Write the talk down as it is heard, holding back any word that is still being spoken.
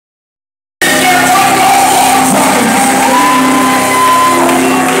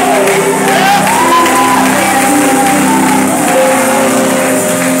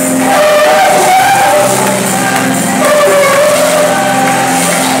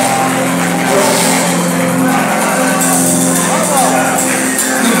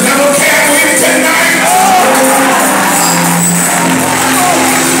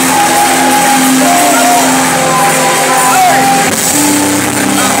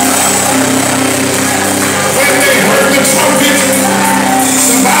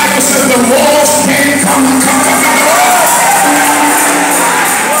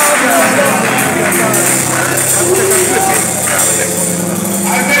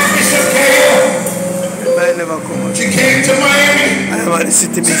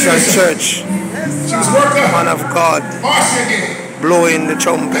Citie Mission Church, man of God, blowing the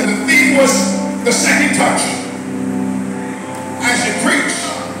trumpet. And the theme was the second touch. As you preach,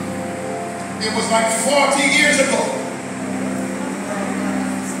 it was like 40 years ago.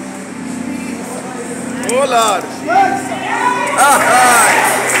 Oh Lord.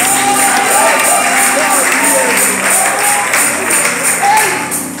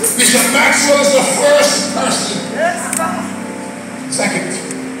 Bishop Maxwell is the first person. Second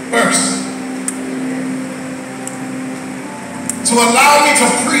verse. To allow me to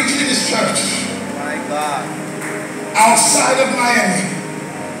preach in this church. My God. Outside of Miami.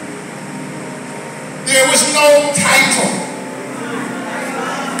 There was no title.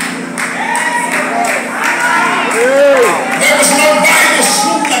 There was no Bible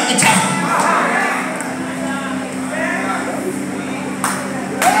school at the time.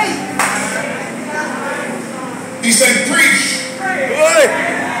 He said, preach.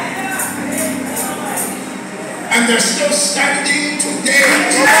 And they're still standing today.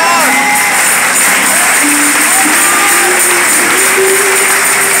 Come on.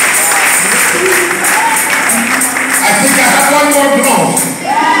 I think I have one more blow.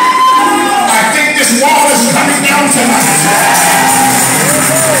 I think this wall is coming down tonight.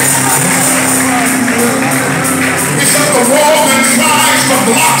 It's up the wall that tries to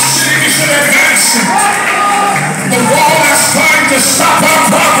block Citie Mission advancing. The wall that's trying to stop our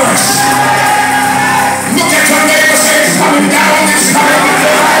progress. Look at your neighbor, say it's coming down, it's coming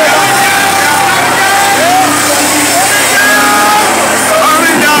down.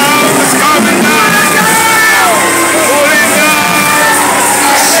 Coming down, it's coming down. Holding down.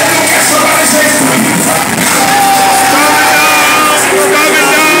 I said, look at somebody, say it's coming down. Coming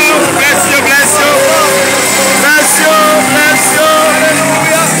down, bless you, bless you. Bless you, bless you.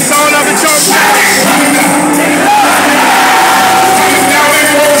 Hallelujah. Sound of the church. Coming down. Coming down in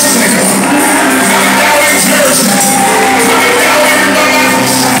Roseland. Coming down in Jersey. Coming down in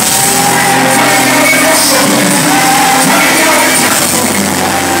Memphis. Coming down in Russell. Coming down in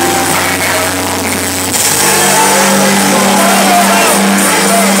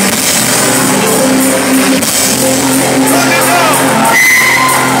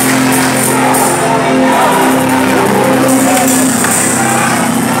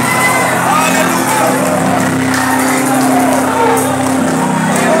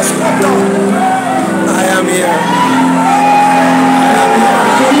I am here.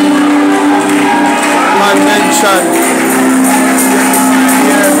 Convention.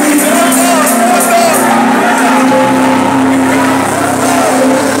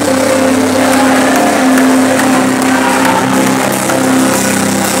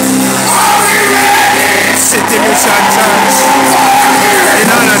 Citie Mission Church in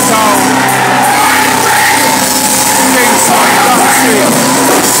another town. Kingston, Country.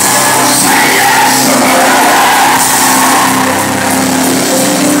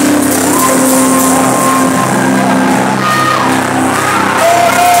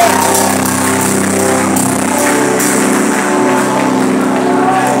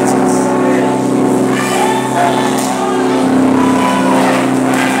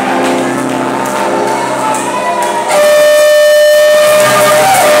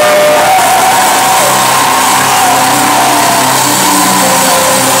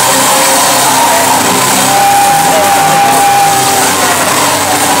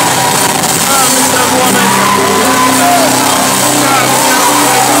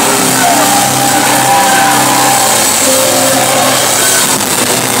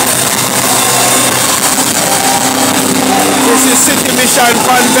 Citie Mission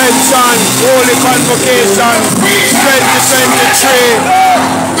Convention, Holy Convocation, 2023.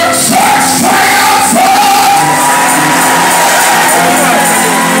 the church triumphant.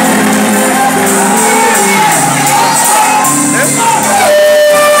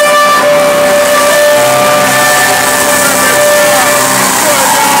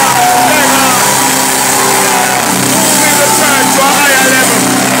 We return to a higher level,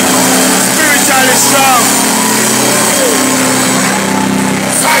 spiritually strong.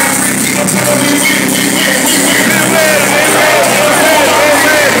 I three people tell me we win. We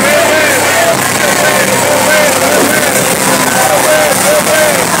will.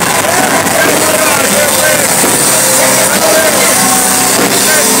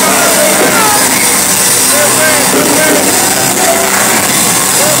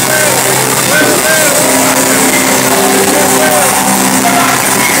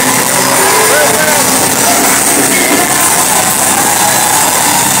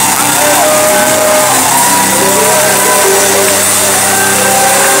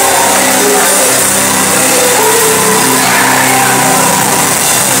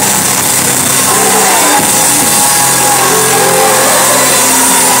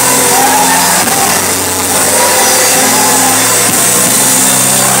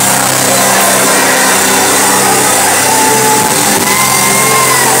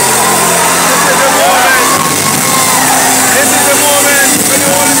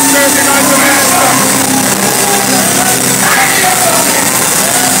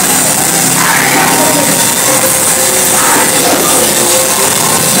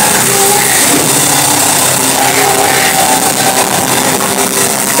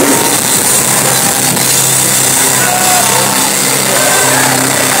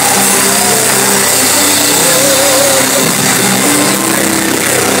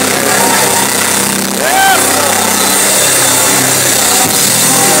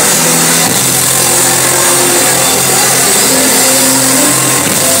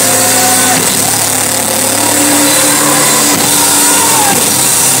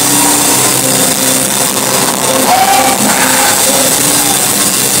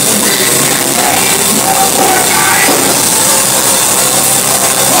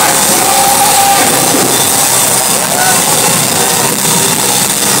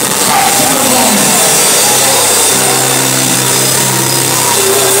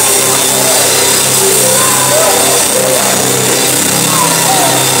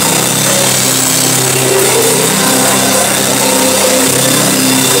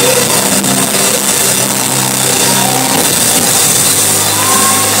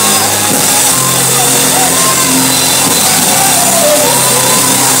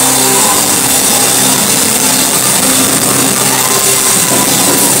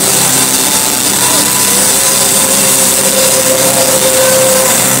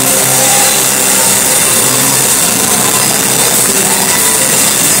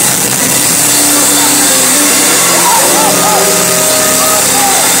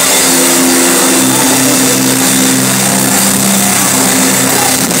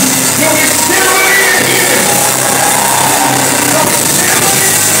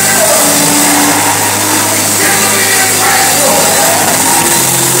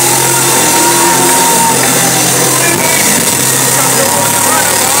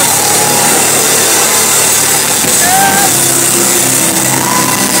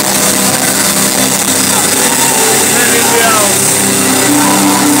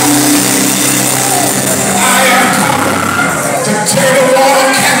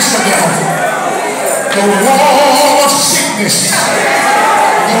 the wall of sickness,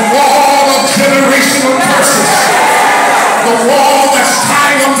 the wall of generational curses, the wall that's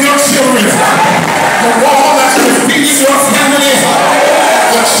tying up your children, the wall that's defeating your family.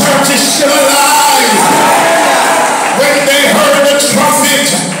 The church is still alive. When they heard the trumpet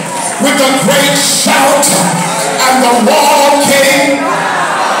with a great shout and the wall came,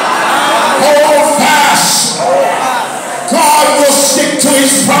 hold fast. God will stick to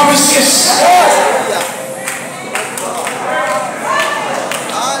his promises.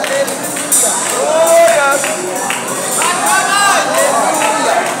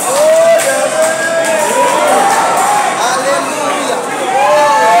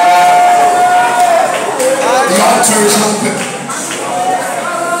 The altar is open.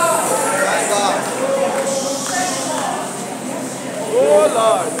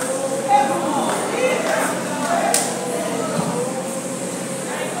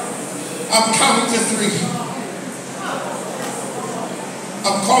 I'm counting to 3.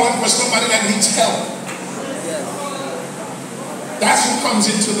 I'm calling for somebody that needs help. That's who comes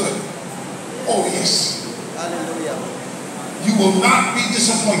into the, oh yes. Hallelujah. You will not be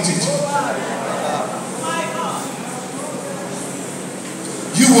disappointed.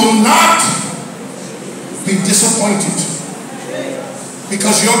 You will not be disappointed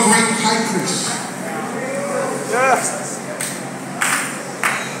because your great high priest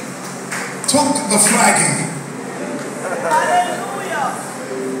took the flagging,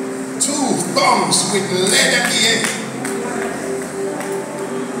 2 thongs with lead at the end,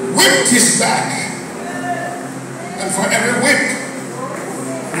 whipped his back, and for every whip,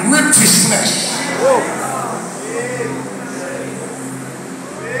 ripped his flesh.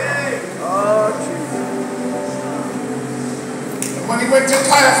 And when he went to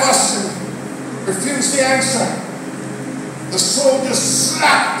Caiaphas and refused the answer, the soldiers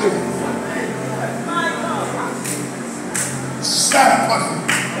slapped him. Spat upon him.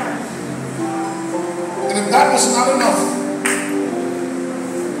 And if that was not enough,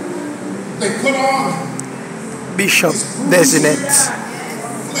 they put on Bishop Designate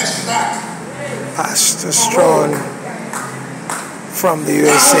flesh back. Pastor Strawn from the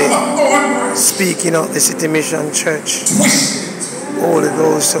USA, speaking of the City Mission Church. Holy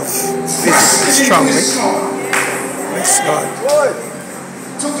Ghost of visit strongly. Bless God.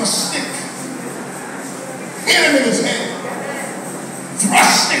 Took a stick, hit him in his head,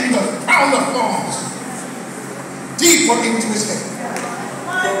 thrusting the crown of thorns deeper into his head.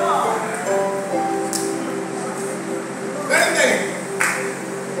 Then they,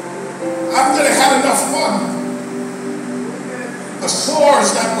 after they had enough fun, the sores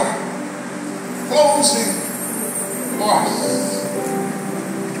that were closing or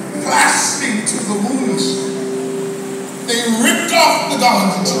clasping to the wounds, they ripped off the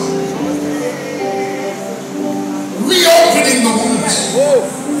garment, reopening the wounds.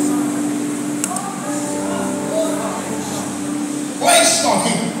 Placed on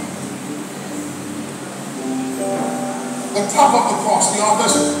him the top of the cross. The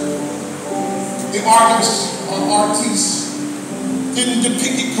artists or artists didn't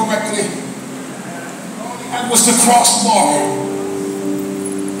depict it correctly. That was the crossbar.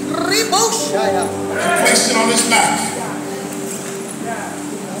 And placed it on his back.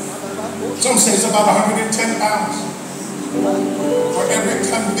 Some say it's about 110 pounds for every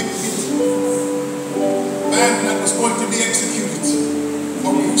convicted man that was going to be executed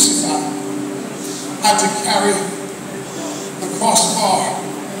or crucified had to carry the crossbar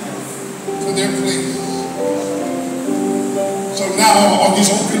to their place. So now on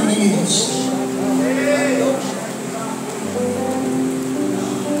these open wounds,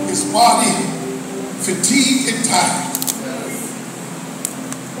 his body fatigued and tired,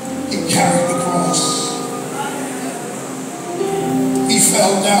 he carried the cross. He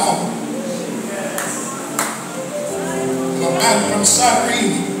fell down. And a man from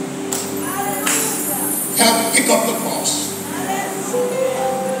Cyrene helped pick up the cross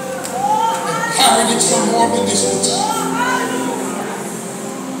and carried it some more of the distance.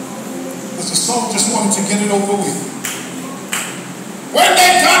 Because the soldiers wanted to get it over with. When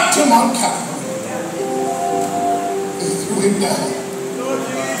they got to Mount Calvary, they threw him down.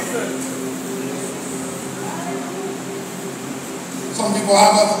 Some people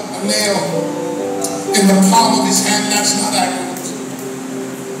have a nail in the palm of his hand. That's not accurate.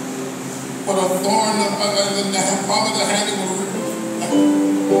 But a thorn in the palm of the hand, it will,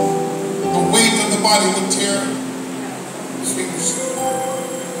 the weight of the body would tear his fingers.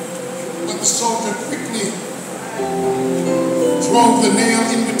 But the soldier quickly drove the nail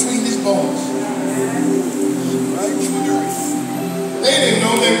in between his bones. They didn't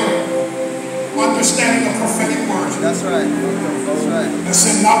know they were understanding a prophetic word. That's right. That's right. And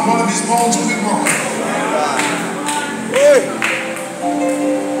said, not one of his bones will be broken.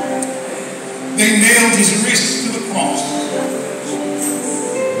 They nailed his wrist to the cross.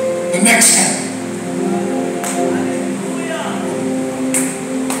 The next hand.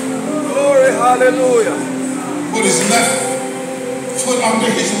 Glory, hallelujah. Put his left foot under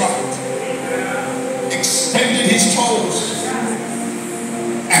his right. Extended his toes.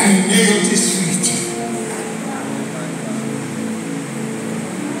 And he nailed his feet.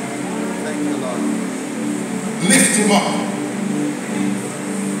 Thank you, Lord. Lift him up.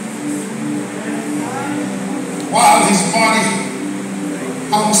 While his body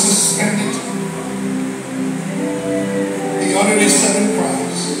hung suspended, he uttered his 7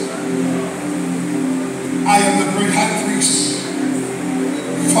 cries. I am the great high priest.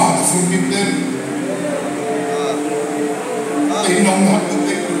 Father, forgive them,